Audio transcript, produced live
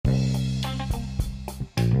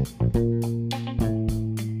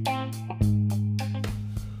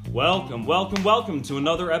Welcome to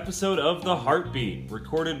another episode of The Heartbeat,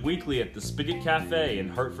 recorded weekly at the Spigot Cafe in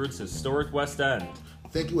Hartford's historic West End.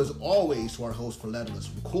 Thank you as always to our host for letting us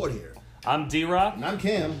record here. I'm D-Rock. And I'm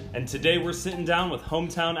Cam. And today we're sitting down with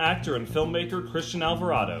hometown actor and filmmaker Christian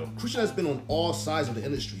Alvarado. Christian has been on all sides of the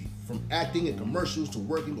industry, from acting in commercials to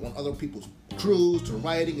working on other people's crews to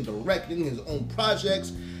writing and directing his own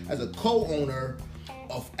projects as a co-owner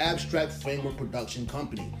of Abstract Framework Production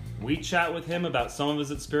Company. We chat with him about some of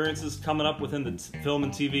his experiences coming up within the film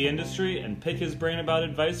and TV industry and pick his brain about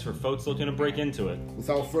advice for folks looking to break into it.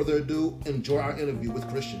 Without further ado, enjoy our interview with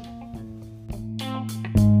Christian.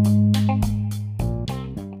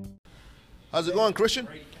 How's it going, Christian?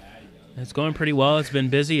 It's going pretty well. It's been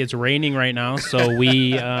busy. It's raining right now, so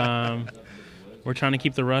we're trying to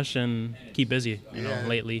keep the rush and keep busy,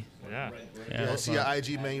 lately. Yeah, I see your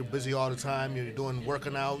IG, man. You're busy all the time. You're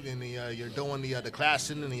working out, and you're doing the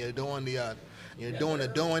classing, and you're doing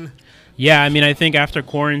the doing. Yeah, I mean, I think after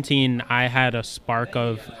quarantine, I had a spark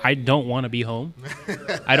of I don't want to be home.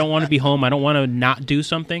 I don't want to be home. I don't want to not do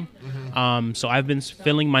something. Mm-hmm. So I've been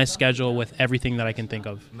filling my schedule with everything that I can think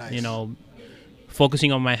of. Nice.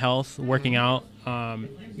 Focusing on my health, working out,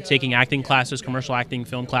 taking acting classes, commercial acting,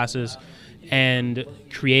 film classes, and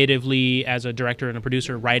creatively as a director and a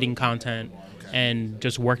producer, writing content and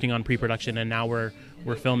just working on pre-production. And now we're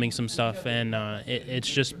filming some stuff, and it's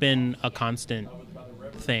just been a constant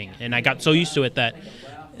thing. And I got so used to it that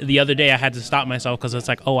the other day I had to stop myself because it's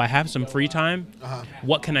like, oh, I have some free time.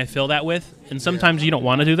 What can I fill that with? And sometimes you don't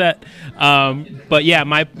want to do that. But yeah,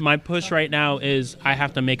 my push right now is I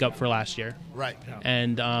have to make up for last year. Right.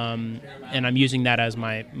 And I'm using that as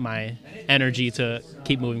my energy to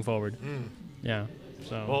keep moving forward. Yeah.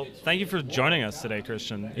 So. Well, thank you for joining us today,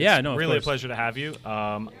 Christian. It's really a pleasure to have you.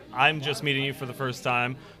 I'm just meeting you for the first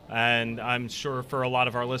time, and I'm sure for a lot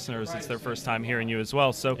of our listeners, it's their first time hearing you as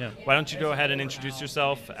well. So why don't you go ahead and introduce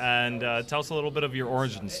yourself and tell us a little bit of your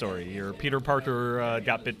origin story, your Peter Parker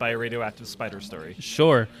got bit by a radioactive spider story.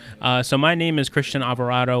 Sure. So my name is Christian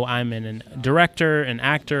Alvarado. I'm a director, an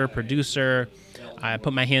actor, producer. I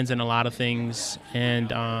put my hands in a lot of things,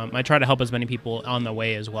 and I try to help as many people on the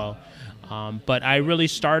way as well. But I really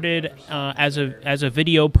started as a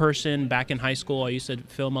video person back in high school. I used to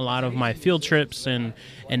film a lot of my field trips and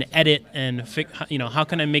edit and how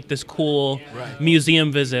can I make this cool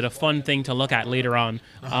museum visit a fun thing to look at later on,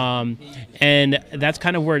 and that's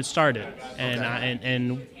kind of where it started.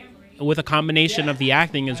 And with a combination of the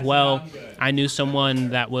acting as well, I knew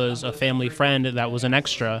someone that was a family friend that was an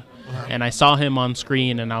extra, and I saw him on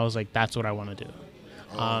screen, and I was like, that's what I want to do.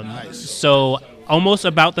 Nice. So almost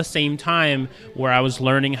about the same time where I was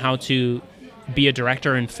learning how to be a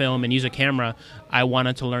director in film and use a camera, I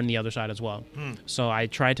wanted to learn the other side as well. So I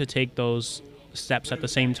tried to take those steps at the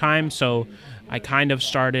same time. So I kind of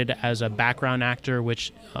started as a background actor,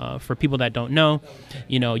 which for people that don't know,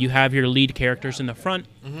 you have your lead characters in the front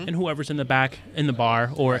and whoever's in the back in the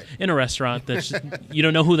bar or in a restaurant that's you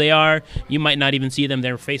don't know who they are. You might not even see them.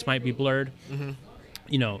 Their face might be blurred.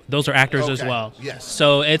 Those are actors as well. Yes.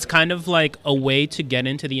 So it's kind of like a way to get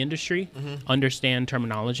into the industry, understand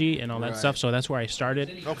terminology and all that stuff. So that's where I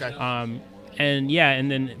started. Okay.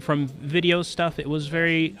 And then from video stuff, it was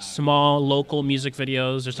very small, local music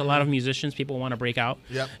videos. There's a lot of musicians, people want to break out.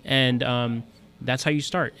 Yep. And that's how you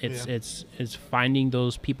start. It's finding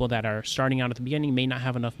those people that are starting out at the beginning, may not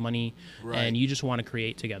have enough money, and you just want to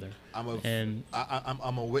create together. I'm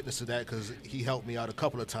a witness to that because he helped me out a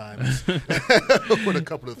couple of times with a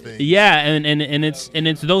couple of things. Yeah, and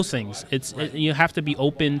it's those things. You have to be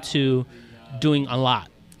open to doing a lot.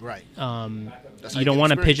 Right. You don't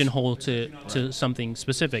want to pigeonhole to something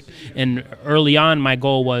specific. And early on, my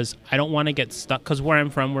goal was I don't want to get stuck, because where I'm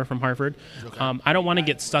from, we're from Hartford. Okay. I don't want to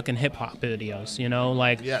get stuck in hip hop videos,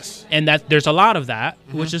 Yes. And that there's a lot of that,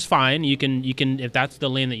 which is fine. You can if that's the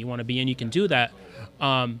lane that you want to be in, you can do that.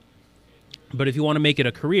 But if you want to make it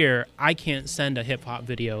a career, I can't send a hip hop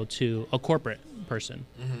video to a corporate person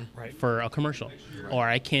for a commercial, or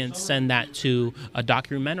I can't send that to a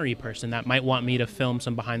documentary person that might want me to film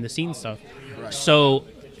some behind the scenes stuff. So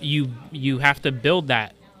you have to build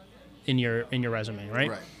that in your resume,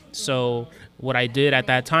 right? So what I did at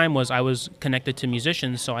that time was I was connected to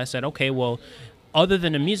musicians, so I said, okay, well, other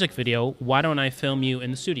than a music video, why don't I film you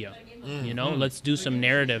in the studio? Let's do some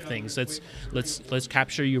narrative things. Let's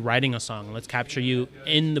capture you writing a song. Let's capture you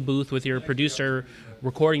in the booth with your producer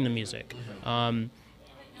recording the music.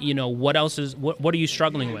 What else what are you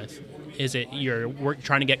struggling with? Is it you're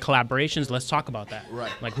trying to get collaborations? Let's talk about that.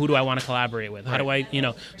 Right. Like, who do I want to collaborate with? How do I,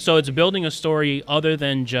 so it's building a story other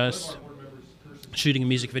than just shooting a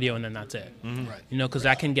music video and then that's it. Mm-hmm. Right. You know, because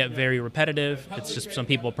that can get very repetitive. It's just some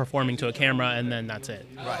people performing to a camera and then that's it.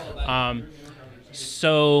 Right.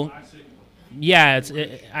 So, yeah,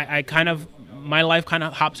 I kind of, my life kind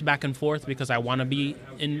of hops back and forth because I want to be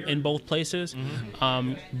in both places.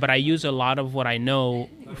 Mm-hmm. But I use a lot of what I know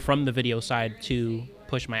from the video side to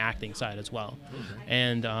push my acting side as well. Mm-hmm.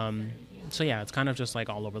 And so, yeah, it's kind of just like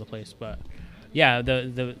all over the place. But, yeah,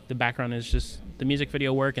 the background is just the music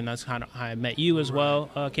video work, and that's kind of how I met you as well,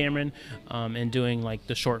 Cameron, and doing like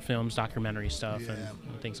the short films, documentary stuff, and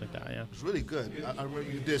things like that. Yeah, it's really good. I remember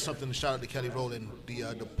you did something to shout out to Kelly Rowland,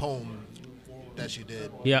 the poem that she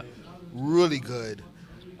did. Yeah, really good,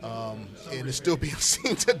 and it's still being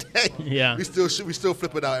seen today. Yeah, we still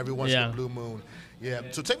flip it out every once in a blue moon. Yeah.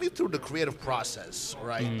 So take me through the creative process,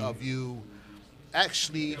 right, of you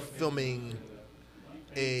actually filming.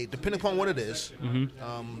 Depending upon what it is,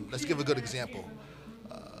 let's give a good example.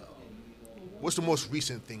 What's the most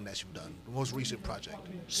recent thing that you've done? The most recent project?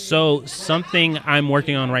 So something I'm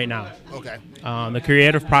working on right now. Okay. The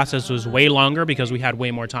creative process was way longer because we had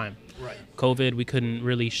way more time. Right. COVID, we couldn't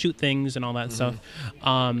really shoot things and all that stuff.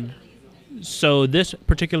 So this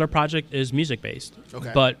particular project is music based.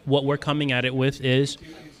 Okay. But what we're coming at it with is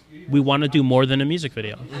we want to do more than a music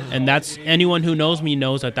video. And that's, anyone who knows me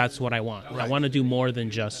knows that that's what I want. Right. I want to do more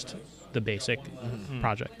than just the basic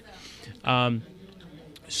project.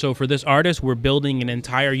 So for this artist, we're building an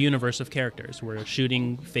entire universe of characters. We're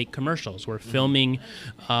shooting fake commercials. We're filming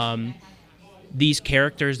these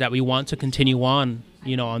characters that we want to continue on,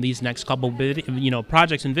 you know, on these next couple,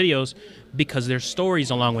 projects and videos, because there's stories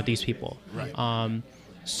along with these people. Right.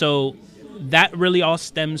 So that really all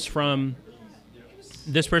stems from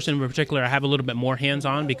this person in particular. I have a little bit more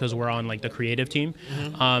hands-on because we're on like the creative team.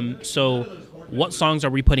 So what songs are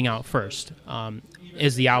we putting out first?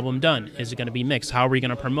 Is the album done? Is it going to be mixed? How are we going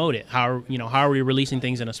to promote it? How are we releasing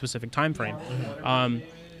things in a specific time frame?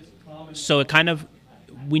 So it kind of,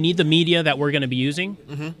 we need the media that we're going to be using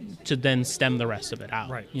to then stem the rest of it out.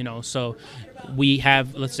 Right. You know, so we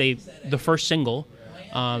have, let's say, the first single.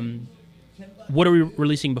 What are we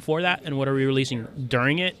releasing before that, and what are we releasing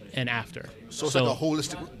during it and after? So it's like a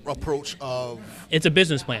holistic approach of... It's a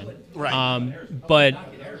business plan. Right. But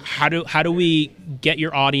how do we get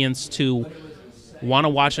your audience to want to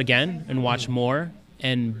watch again and watch more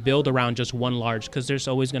and build around just one large, because there's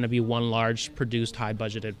always going to be one large produced high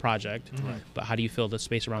budgeted project, but how do you fill the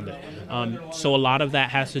space around it? So a lot of that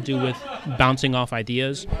has to do with bouncing off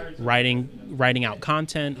ideas, writing out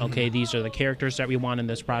content. Okay, these are the characters that we want in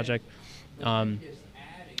this project.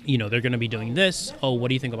 You know, they're going to be doing this. Oh, what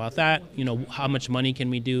do you think about that? You know, how much money can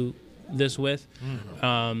we do this with?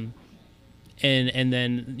 And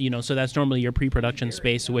then, you know, so that's normally your pre-production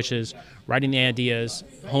space, which is writing the ideas,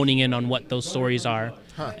 honing in on what those stories are,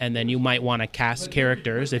 and then you might want to cast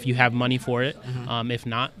characters if you have money for it. If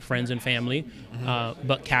not, friends and family.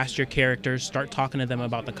 But cast your characters, start talking to them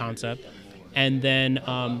about the concept. And then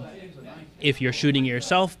if you're shooting it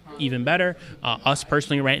yourself, even better. Us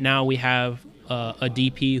personally right now, we have a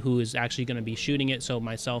DP who is actually going to be shooting it. So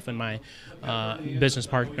myself and my business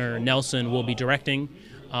partner, Nelson, will be directing.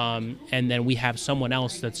 And then we have someone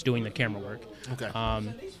else that's doing the camera work.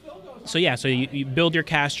 Okay. So you build your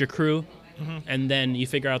cast, your crew, and then you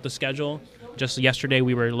figure out the schedule. Just yesterday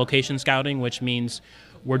we were location scouting, which means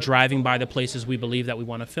we're driving by the places we believe that we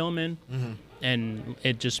want to film in, and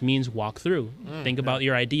it just means walk through. Think about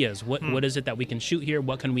your ideas. What is it that we can shoot here?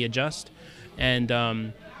 What can we adjust?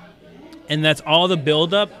 And that's all the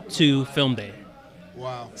build up to film day.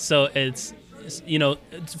 Wow. So it's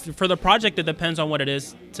for the project, it depends on what it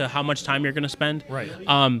is to how much time you're going to spend. Right.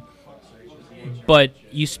 But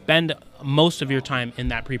you spend most of your time in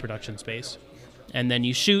that pre-production space. And then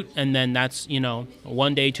you shoot, and then that's,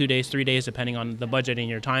 1 day, 2 days, 3 days, depending on the budget and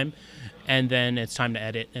your time. And then it's time to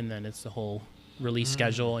edit, and then it's the whole release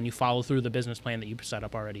schedule, and you follow through the business plan that you set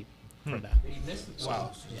up already for that.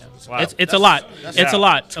 Wow. Yeah. Wow. It's a lot. It's a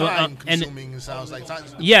lot. Time consuming, it sounds like.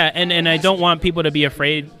 Yeah, and I don't want people to be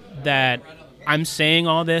afraid that I'm saying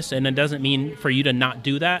all this, and it doesn't mean for you to not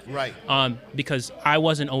do that. Right. Because I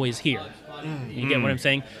wasn't always here. You get what I'm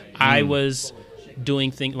saying? I was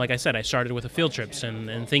doing things, like I said, I started with the field trips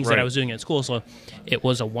and things that I was doing at school. So it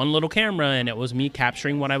was a one little camera, and it was me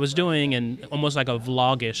capturing what I was doing, and almost like a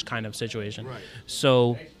vlog-ish kind of situation. Right.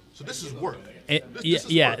 So this is work.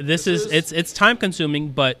 This is it's time consuming,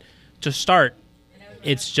 but to start,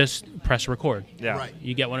 it's just press record. Yeah. Right.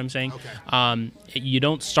 You get what I'm saying? Okay. You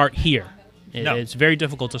don't start here. No. It's very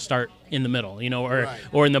difficult to start in the middle,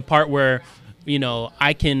 or in the part where,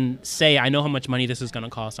 I can say I know how much money this is going to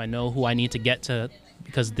cost. I know who I need to get to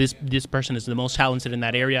because this person is the most talented in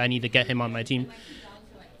that area. I need to get him on my team.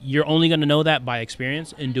 You're only going to know that by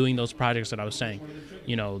experience in doing those projects that I was saying.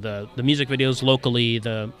 You know, the music videos locally,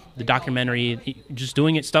 the documentary, just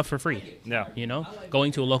doing it stuff for free. Yeah. You know,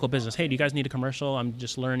 going to a local business. Hey, do you guys need a commercial? I'm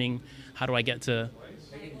just learning. How do I get to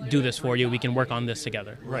do this for you? We can work on this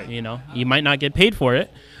together. Right. You know, you might not get paid for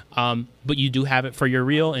it, but you do have it for your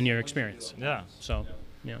reel and your experience. Yeah. So,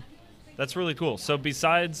 yeah. That's really cool. So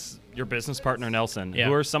besides your business partner, Nelson,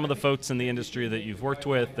 who are some of the folks in the industry that you've worked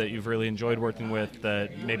with, that you've really enjoyed working with,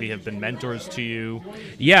 that maybe have been mentors to you?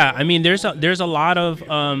 Yeah, I mean, there's a lot of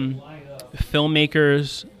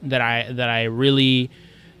filmmakers that I really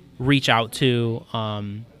reach out to.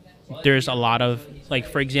 There's a lot of, like,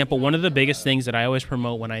 for example, one of the biggest things that I always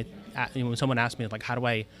promote when someone asks me, like, how do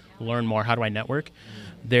I learn more? How do I network?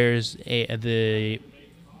 There's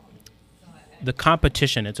the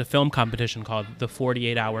competition. It's a film competition called the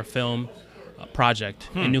 48-Hour Film Project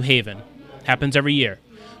in New Haven. Happens every year.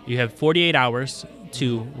 You have 48 hours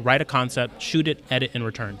to write a concept, shoot it, edit, and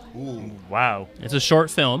return. Ooh, wow. It's a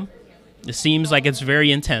short film. It seems like it's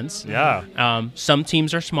very intense. Yeah. Some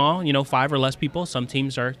teams are small, 5 or less people. Some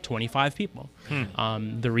teams are 25 people.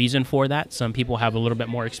 The reason for that, some people have a little bit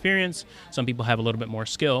more experience. Some people have a little bit more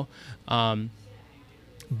skill. But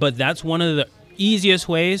that's one of the easiest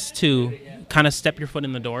ways to kind of step your foot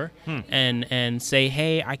in the door and say,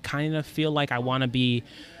 hey, I kind of feel like I want to be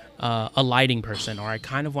a lighting person, or I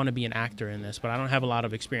kind of want to be an actor in this, but I don't have a lot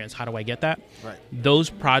of experience. How do I get that? Right.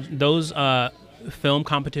 Those film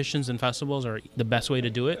competitions and festivals are the best way to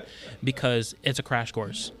do it, because it's a crash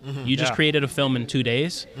course. You just created a film in 2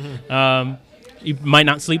 days. You might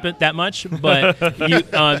not sleep it that much,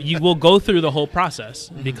 but you will go through the whole process,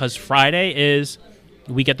 because Friday is,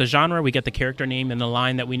 we get the genre, we get the character name, and the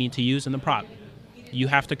line that we need to use in the prop. You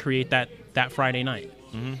have to create that Friday night.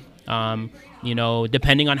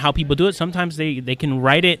 Depending on how people do it, sometimes they can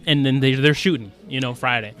write it and then they're shooting,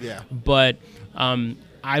 Friday. Yeah. But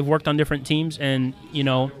I've worked on different teams, and,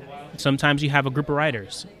 sometimes you have a group of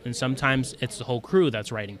writers, and sometimes it's the whole crew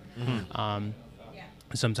that's writing.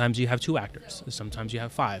 Sometimes you have 2 actors. Sometimes you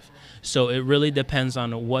have 5. So it really depends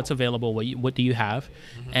on what's available, what do you have.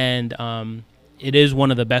 And it is one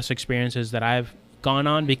of the best experiences that I've gone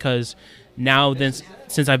on, because now,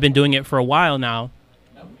 since I've been doing it for a while now,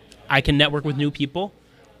 I can network with new people,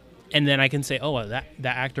 and then I can say, oh, that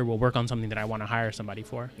actor will work on something that I want to hire somebody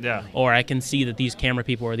for. Yeah. Or I can see that these camera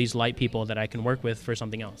people or these light people that I can work with for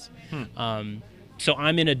something else. So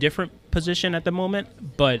I'm in a different position at the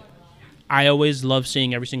moment, but I always love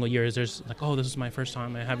seeing every single year, there's like, oh, this is my first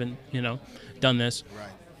time. I haven't, done this. Right.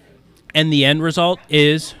 And the end result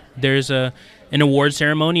is there's an award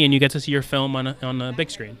ceremony, and you get to see your film on a big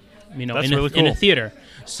screen, That's really cool. in a theater.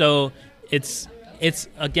 So it's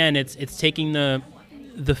taking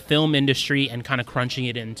the film industry and kind of crunching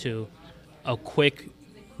it into a quick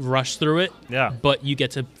rush through it. Yeah. But you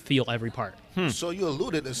get to feel every part. So you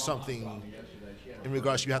alluded to something in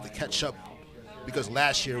regards to you have to catch up, because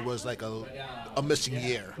last year was like a missing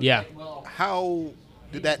year. Yeah. How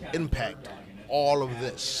did that impact all of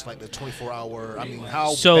this, like the 24-hour? I mean,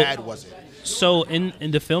 how So- bad was it? So in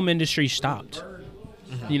the film industry stopped.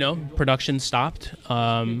 Production stopped.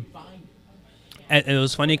 And it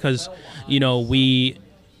was funny because, what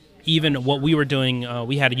we were doing,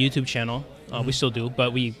 we had a YouTube channel. We still do,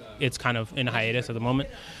 but it's kind of in hiatus at the moment.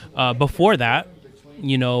 Before that,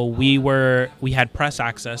 we had press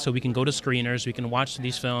access, so we can go to screeners, we can watch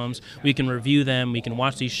these films, we can review them, we can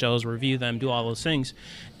watch these shows, review them, do all those things.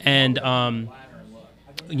 And,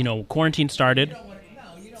 quarantine started.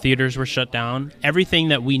 Theaters were shut down. Everything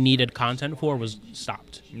that we needed content for was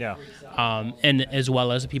stopped. Yeah. And as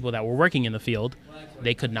well as the people that were working in the field,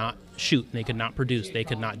 they could not shoot, they could not produce, they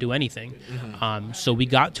could not do anything. So we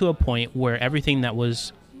got to a point where everything that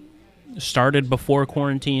was started before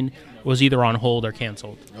quarantine was either on hold or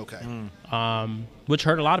canceled. Okay. Which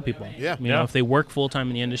hurt a lot of people. Yeah. If they work full-time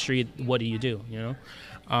in the industry, what do you do,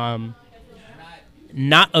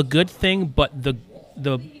 Not a good thing, but the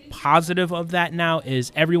positive of that now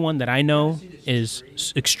is everyone that I know is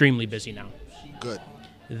extremely busy now. Good.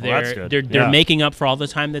 That's good. They're making up for all the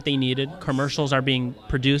time that they needed. Commercials are being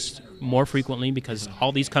produced more frequently because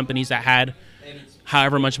all these companies that had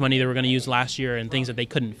however much money they were going to use last year and things that they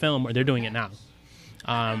couldn't film, or they're doing it now.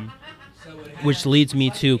 Which leads me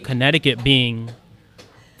to Connecticut being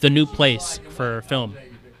the new place for film.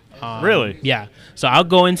 Really? Yeah. So I'll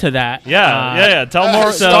go into that. Yeah. Tell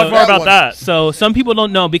more. Talk more about that. So some people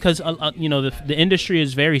don't know because the industry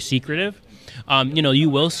is very secretive. You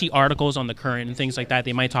will see articles on The Current and things like that.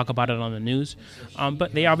 They might talk about it on the news,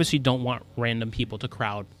 but they obviously don't want random people to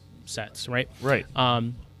crowd sets, right? Right.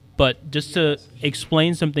 But just to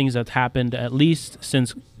explain some things that's happened, at least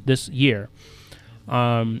since this year,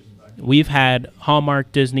 we've had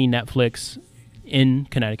Hallmark, Disney, Netflix in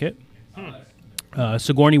Connecticut.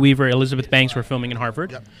 Sigourney Weaver, Elizabeth Banks were filming in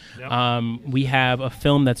Hartford. Yep. We have a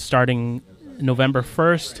film that's starting November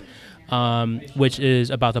 1st, which is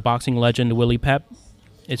about the boxing legend Willie Pep.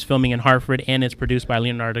 It's filming in Hartford, and it's produced by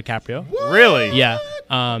Leonardo DiCaprio. What? Really? Yeah.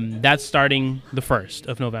 That's starting the 1st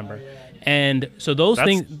of November. And so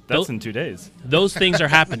that's in 2 days. Those things are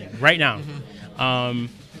happening right now.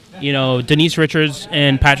 Denise Richards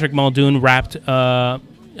and Patrick Muldoon wrapped a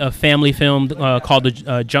family film called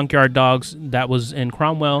The Junkyard Dogs that was in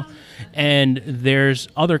Cromwell. And there's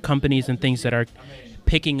other companies and things that are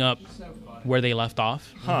picking up where they left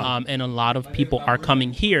off. And a lot of people are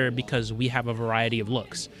coming here because we have a variety of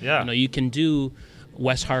looks. Yeah. You can do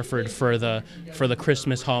West Hartford for the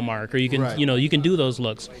Christmas Hallmark, or you can you can do those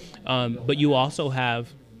looks. But you also have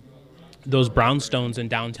those brownstones in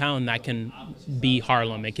downtown that can be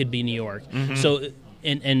Harlem. It could be New York. So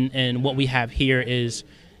and what we have here is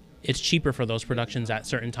it's cheaper for those productions at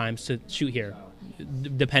certain times to shoot here,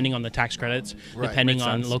 depending on the tax credits, depending Makes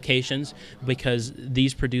on sense. locations, because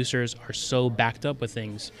these producers are so backed up with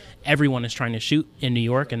things. Everyone is trying to shoot in New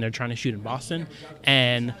York, and they're trying to shoot in Boston,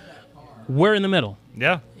 and we're in the middle.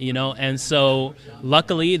 Yeah. And so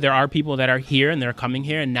luckily there are people that are here and they're coming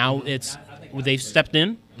here, and now they've stepped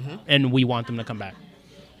in, and we want them to come back.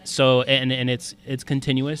 So and it's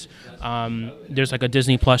continuous. There's like a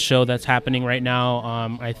Disney Plus show that's happening right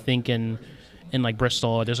now. I think in like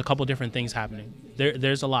Bristol. There's a couple different things happening.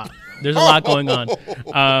 There's a lot. There's a lot going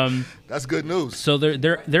on. That's good news. So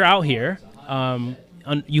they're out here.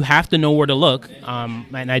 You have to know where to look.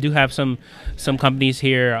 And I do have some companies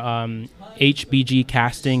here. HBG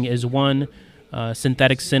Casting is one.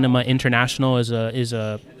 Synthetic Cinema International is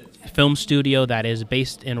a film studio that is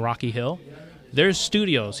based in Rocky Hill. There's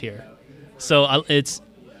studios here, so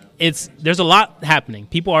there's a lot happening.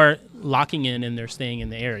 People are locking in and they're staying in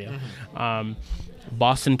the area.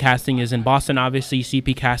 Boston Casting is in Boston, obviously.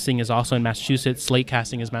 CP Casting is also in Massachusetts. Slate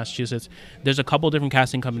Casting is Massachusetts. There's a couple different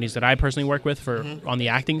casting companies that I personally work with on the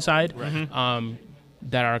acting side,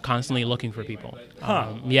 that are constantly looking for people.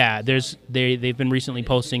 They've been recently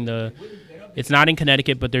posting it's not in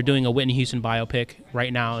Connecticut, but they're doing a Whitney Houston biopic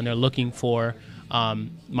right now, and they're looking for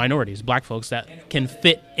minorities, black folks that can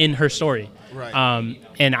fit in her story. Right.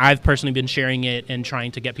 And I've personally been sharing it and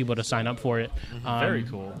trying to get people to sign up for it. Very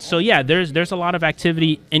cool. So yeah, there's a lot of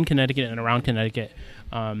activity in Connecticut and around Connecticut.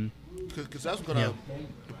 Because that's the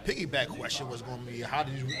piggyback question was going to be, how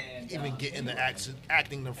did you even get into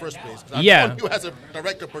acting in the first place? Because I know you as a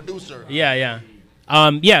director producer. Yeah. I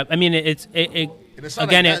mean, it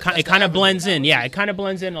kind of blends in. Yeah, it kind of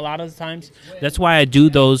blends in a lot of the times. That's why I do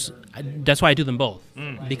those. That's why I do them both,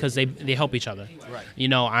 because they help each other. Right.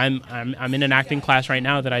 I'm in an acting class right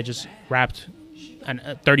now that I just wrapped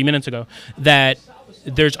 30 minutes ago. That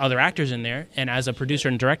there's other actors in there, and as a producer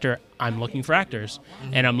and director, I'm looking for actors,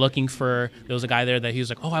 and I'm looking for. There was a guy there that he was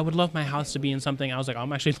like, "Oh, I would love my house to be in something." I was like,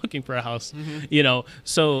 "I'm actually looking for a house,"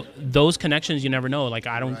 So those connections, you never know. Like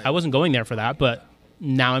I wasn't going there for that, but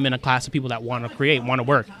now I'm in a class of people that want to create, want to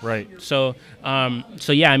work. Right. So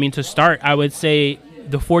yeah, I mean, to start, I would say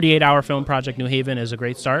the 48-hour film project New Haven is a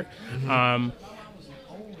great start.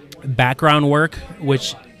 Background work,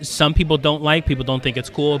 which some people don't like, people don't think it's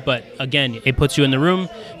cool, but again, it puts you in the room.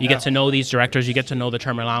 You get to know these directors, you get to know the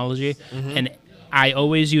terminology, and I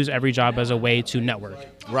always use every job as a way to network.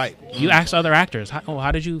 Right. You ask other actors,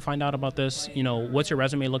 how did you find out about this? What's your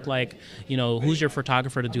resume look like? Who's your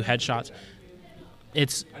photographer to do headshots?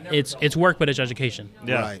 It's work, but it's education.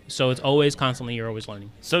 Yeah. Right. So it's always constantly, you're always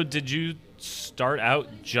learning. So did you start out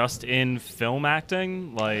just in film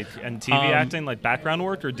acting, and TV acting, like background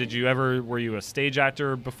work, or were you a stage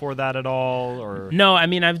actor before that at all? Or no, I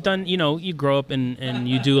mean, I've done, you grow up and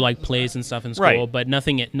you do like plays and stuff in school, but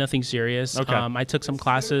nothing serious. Okay. I took some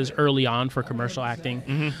classes early on for commercial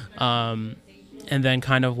acting, and then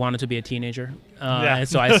kind of wanted to be a teenager. And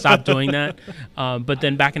so I stopped doing that. But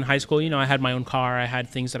then back in high school, I had my own car. I had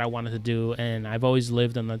things that I wanted to do, and I've always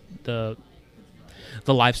lived in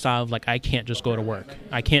the lifestyle of I can't just go to work.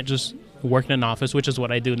 I can't just work in an office, which is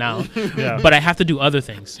what I do now. But I have to do other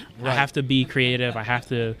things. Right. I have to be creative. I have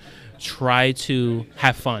to try to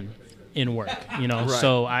have fun in work, Right.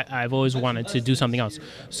 So I've always wanted to do something else.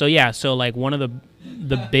 So yeah, one of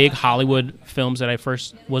the big Hollywood films that I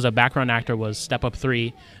first was a background actor was Step Up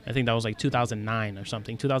 3. I think that was 2009 or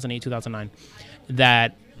something, 2008, 2009.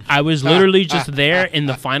 That I was literally just there in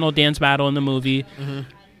the final dance battle in the movie,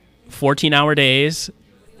 14-hour days,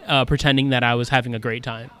 pretending that I was having a great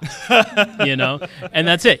time, you know, and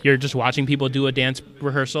that's it. You're just watching people do a dance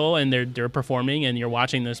rehearsal and they're performing and you're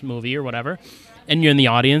watching this movie or whatever. And you're in the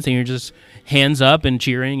audience and you're just hands up and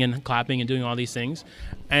cheering and clapping and doing all these things.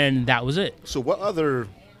 And that was it. So what other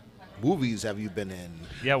movies have you been in?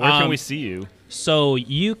 Yeah, where can we see you? So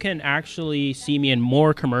you can actually see me in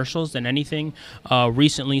more commercials than anything.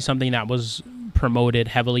 Recently, something that was promoted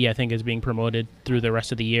heavily, I think is being promoted through the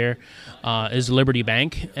rest of the year, is Liberty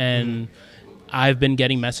Bank. And I've been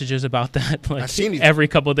getting messages about that like every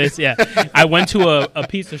couple of days. Yeah, I went to a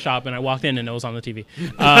pizza shop and I walked in and it was on the TV,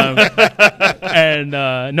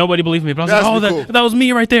 and nobody believed me. But I was like, "Oh, cool. that was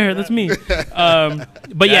me right there. That's me."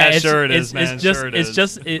 But yeah, it's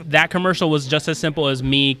just that commercial was just as simple as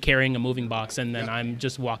me carrying a moving box and then I'm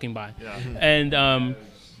just walking by, and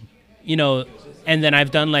you know, and then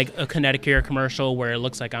I've done like a Connecticut commercial where it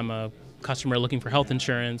looks like I'm a customer looking for health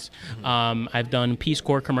insurance. I've done Peace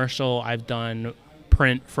Corps commercial. I've done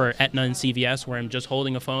print for Aetna and CVS where I'm just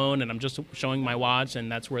holding a phone and I'm just showing my watch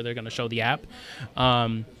and that's where they're going to show the app.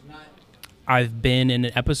 I've been in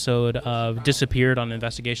an episode of Disappeared on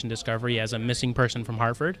Investigation Discovery as a missing person from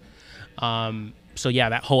Hartford. So yeah,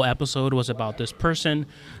 that whole episode was about this person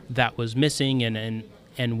that was missing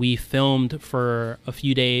and we filmed for a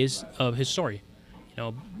few days of his story. You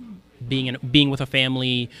know, being with a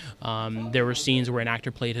family, there were scenes where an actor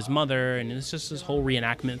played his mother, and it's just this whole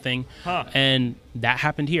reenactment thing. And that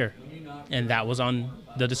happened here, and that was on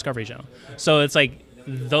the Discovery Channel. So it's like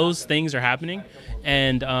those things are happening,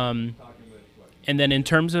 and then in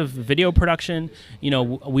terms of video production, you know,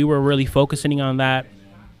 we were really focusing on that,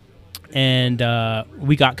 and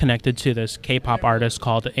we got connected to this K-pop artist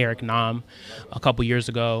called Eric Nam a couple years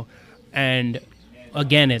ago, and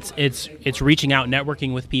again, it's reaching out,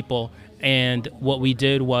 networking with people, and what we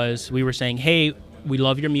did was we were saying, hey, we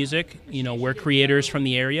love your music. You know, we're creators from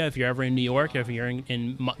the area. If you're ever in New York, if you're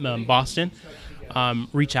in Boston,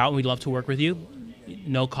 reach out. We'd love to work with you.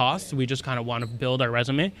 No cost. We just kind of want to build our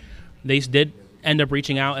resume. They did end up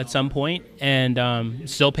reaching out at some point and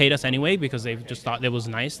still paid us anyway because they just thought it was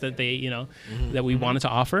nice that they, you know, that we wanted to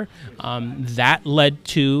offer. That led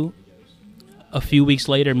to a few weeks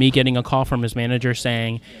later, me getting a call from his manager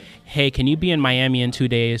saying, hey, can you be in Miami in 2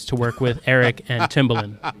 days to work with Eric and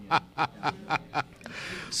Timbaland?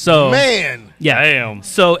 So, man, yeah. Damn.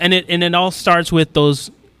 So, and it all starts with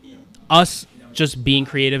us just being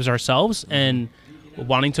creatives ourselves and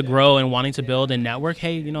wanting to grow and wanting to build and network.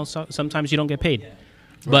 Hey, you know, sometimes you don't get paid,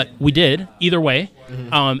 but we did either way.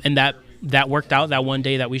 And that worked out that one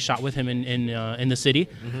day that we shot with him in the city.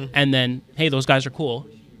 And then, hey, those guys are cool.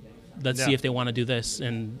 Let's see if they want to do this.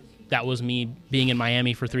 And that was me being in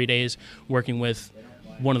Miami for 3 days, working with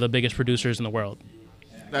one of the biggest producers in the world.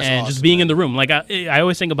 That's and awesome, just being in the room. Like I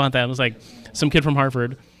always think about that. It was like some kid from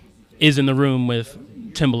Hartford is in the room with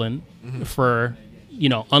Timbaland for, you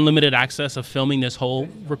know, unlimited access of filming this whole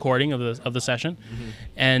recording of the session.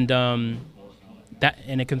 And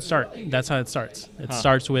it can start. That's how it starts. It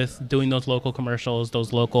starts with doing those local commercials,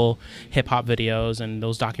 those local hip hop videos and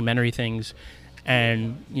those documentary things.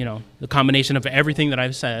 And, you know, the combination of everything that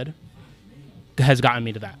I've said has gotten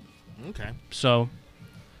me to that. Okay. So.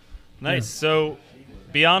 Nice. Yeah. So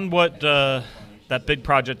beyond what that big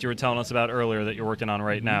project you were telling us about earlier that you're working on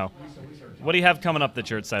right now, what do you have coming up that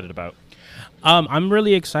you're excited about? I'm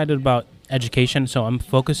really excited about education. So I'm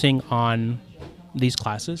focusing on these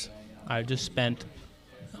classes. I just spent,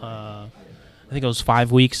 I think it was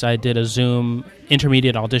 5 weeks. I did a Zoom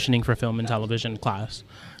intermediate auditioning for film and television class.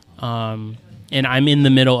 And I'm in the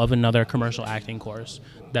middle of another commercial acting course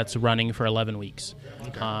that's running for 11 weeks.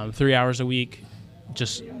 Okay. 3 hours a week,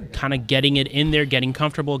 just kind of getting it in there, getting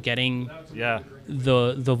comfortable, getting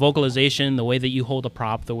the vocalization, the way that you hold a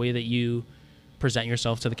prop, the way that you present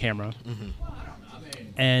yourself to the camera.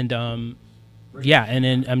 And, and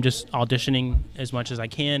then I'm just auditioning as much as I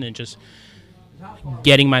can and just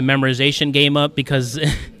getting my memorization game up because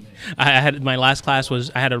I had my last class was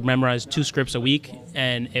I had to memorize 2 scripts a week,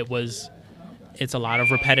 and it's a lot of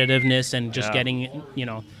repetitiveness and just getting, you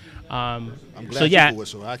know. I'm glad you can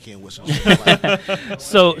whistle. I can't whistle.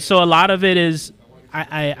 So a lot of it is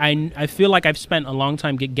I feel like I've spent a long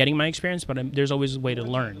time getting my experience, but there's always a way to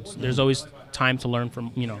learn. There's always time to learn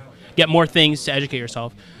from, you know, get more things to educate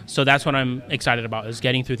yourself. So that's what I'm excited about, is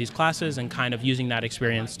getting through these classes and kind of using that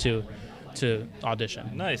experience to audition.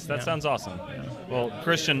 Nice. That sounds awesome. Yeah. Well,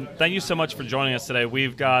 Christian, thank you so much for joining us today.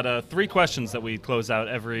 We've got 3 questions that we close out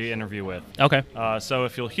every interview with. Okay. So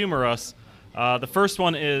if you'll humor us, the first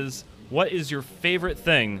one is, what is your favorite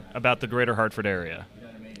thing about the greater Hartford area?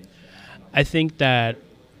 I think that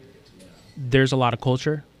there's a lot of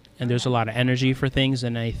culture and there's a lot of energy for things.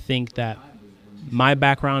 And I think that my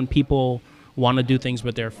background, people want to do things,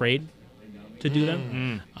 but they're afraid to do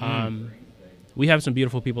them. We have some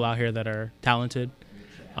beautiful people out here that are talented.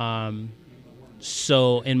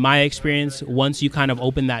 So in my experience, once you kind of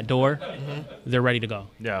open that door, they're ready to go.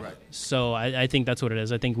 Yeah. Right. So I think that's what it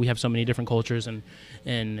is. I think we have so many different cultures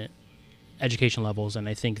and education levels, and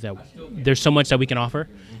I think that there's so much that we can offer,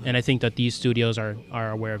 and I think that these studios are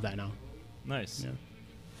aware of that now. Nice.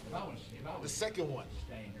 Yeah. The second one,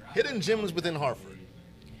 hidden gems within Hartford.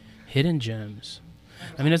 Hidden gems.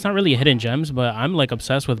 I mean, it's not really hidden gems, but I'm like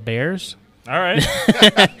obsessed with bears. All right.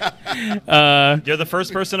 You're the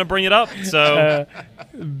first person to bring it up. So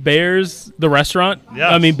Bears, the restaurant. Yeah.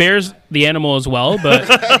 I mean, Bears, the animal as well. But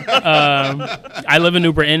I live in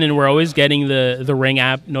New Britain, and we're always getting the Ring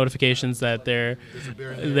app notifications that there's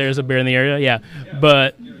a bear in the area. Yeah.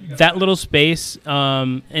 But that little space,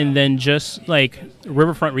 and then just like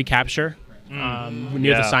Riverfront Recapture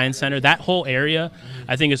near the Science Center, that whole area,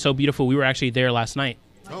 I think is so beautiful. We were actually there last night.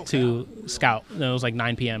 To scout. It was like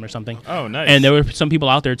 9 p.m. or something. Oh, nice. And there were some people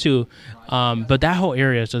out there too. But that whole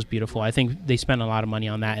area is just beautiful. I think they spent a lot of money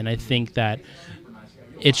on that. And I think that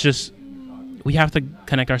it's just, we have to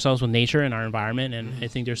connect ourselves with nature and our environment. And I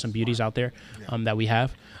think there's some beauties out there that we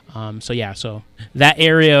have. So that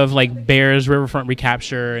area of like Bears, Riverfront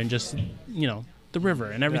Recapture, and just, the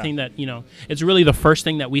river and everything that, it's really the first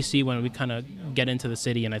thing that we see when we kind of get into the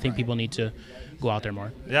city. And I think people need to go out there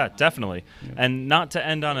more. Yeah, definitely. Yeah. And not to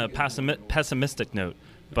end on a pessimistic note,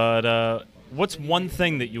 but what's one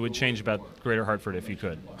thing that you would change about Greater Hartford if you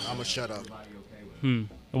could? I'm going to shut up.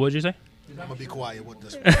 What did you say? I'm going to be quiet with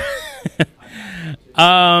this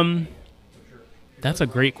one. That's a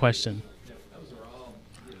great question.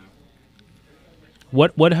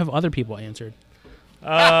 What have other people answered?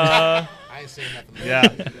 I ain't saying nothing.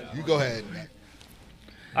 Yeah. You go ahead.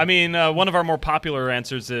 I mean, one of our more popular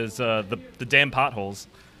answers is the damn potholes.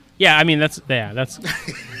 Yeah, I mean that's.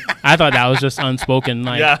 I thought that was just unspoken.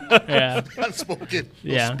 Like, yeah. Unspoken.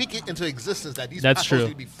 Yeah. Well, speak it into existence that these that's potholes true.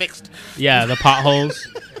 need to be fixed. Yeah, the potholes.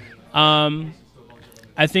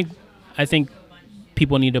 I think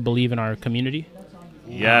people need to believe in our community.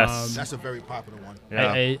 Yes, that's a very popular one.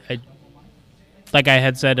 Yeah. I like I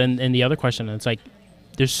had said in the other question, it's like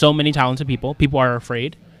there's so many talented people. People are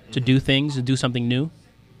afraid to do things and do something new.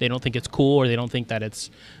 They don't think it's cool, or they don't think that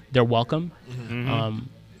they're welcome.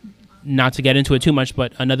 Not to get into it too much,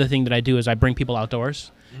 but another thing that I do is I bring people outdoors,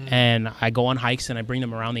 and I go on hikes and I bring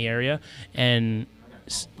them around the area. And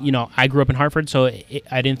I grew up in Hartford, so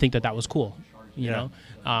I didn't think that was cool. You know,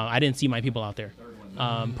 I didn't see my people out there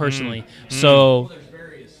personally. So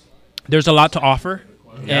there's a lot to offer,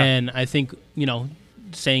 and I think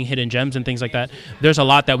saying hidden gems and things like that. There's a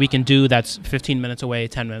lot that we can do that's 15 minutes away,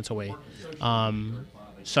 10 minutes away.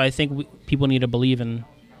 So I think people need to believe in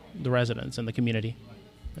the residents and the community.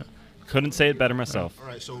 Yeah. Couldn't say it better myself. All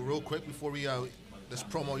right, so real quick before we let's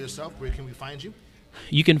promo yourself. Where can we find you?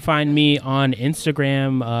 You can find me on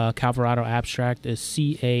Instagram. Alvarado Abstract is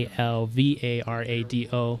CALVARADO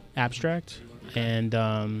Abstract, and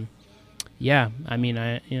I mean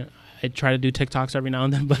I try to do TikToks every now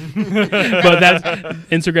and then, but that's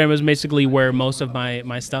Instagram is basically where most of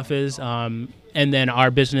my stuff is. And then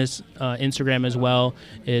our business Instagram as well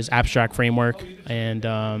is Abstract Framework, and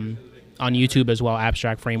on YouTube as well,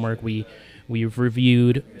 Abstract Framework. We've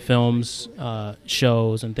reviewed films,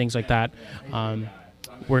 shows, and things like that.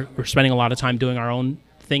 We're spending a lot of time doing our own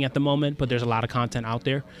thing at the moment, but there's a lot of content out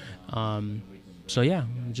there. So yeah,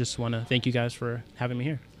 I just want to thank you guys for having me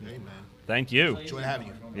here. Hey, man. Thank you. Enjoy having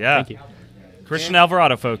you. Yeah. Thank you. Christian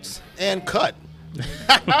Alvarado, folks. And cut.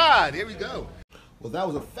 There we go. Well, that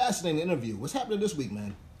was a fascinating interview. What's happening this week,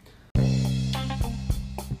 man?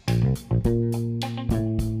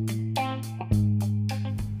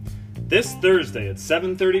 This Thursday at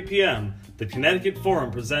 7:30 p.m., the Connecticut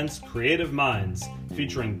Forum presents Creative Minds,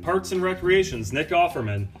 featuring Parks and Recreation's Nick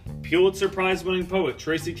Offerman, Pulitzer Prize-winning poet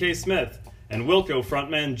Tracy K. Smith, and Wilco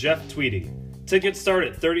frontman Jeff Tweedy. Tickets start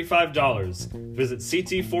at $35. Visit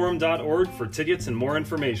ctforum.org for tickets and more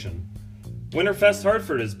information. Winterfest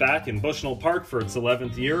Hartford is back in Bushnell Park for its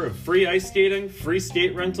 11th year of free ice skating, free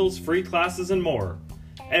skate rentals, free classes, and more.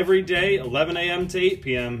 Every day, 11 a.m. to 8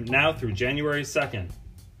 p.m., now through January 2nd.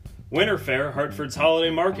 Winter Fair, Hartford's holiday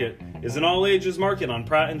market, is an all-ages market on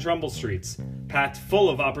Pratt and Trumbull Streets, packed full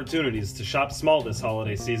of opportunities to shop small this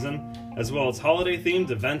holiday season, as well as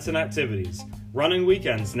holiday-themed events and activities, running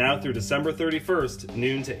weekends now through December 31st,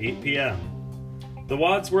 noon to 8 p.m. The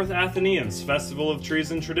Wadsworth Athenaeum's Festival of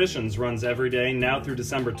Trees and Traditions runs every day now through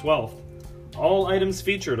December 12th. All items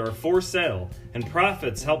featured are for sale, and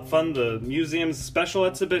profits help fund the museum's special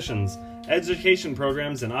exhibitions, education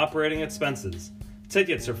programs, and operating expenses.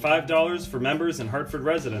 Tickets are $5 for members and Hartford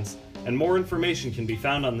residents, and more information can be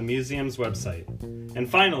found on the museum's website. And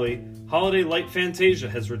finally, Holiday Light Fantasia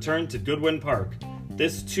has returned to Goodwin Park.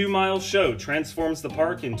 This 2-mile show transforms the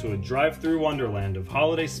park into a drive-through wonderland of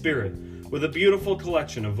holiday spirit with a beautiful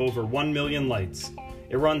collection of over 1 million lights.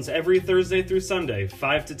 It runs every Thursday through Sunday,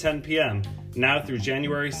 5 to 10 p.m., now through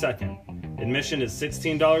January 2nd. Admission is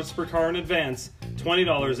 $16 per car in advance,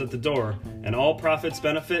 $20 at the door, and all profits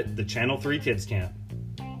benefit the Channel 3 Kids Camp.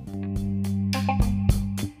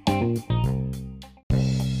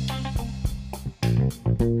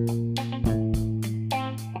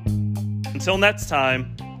 Until next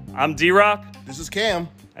time, I'm D-Rock. This is Cam.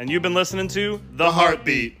 And you've been listening to The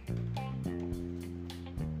Heartbeat.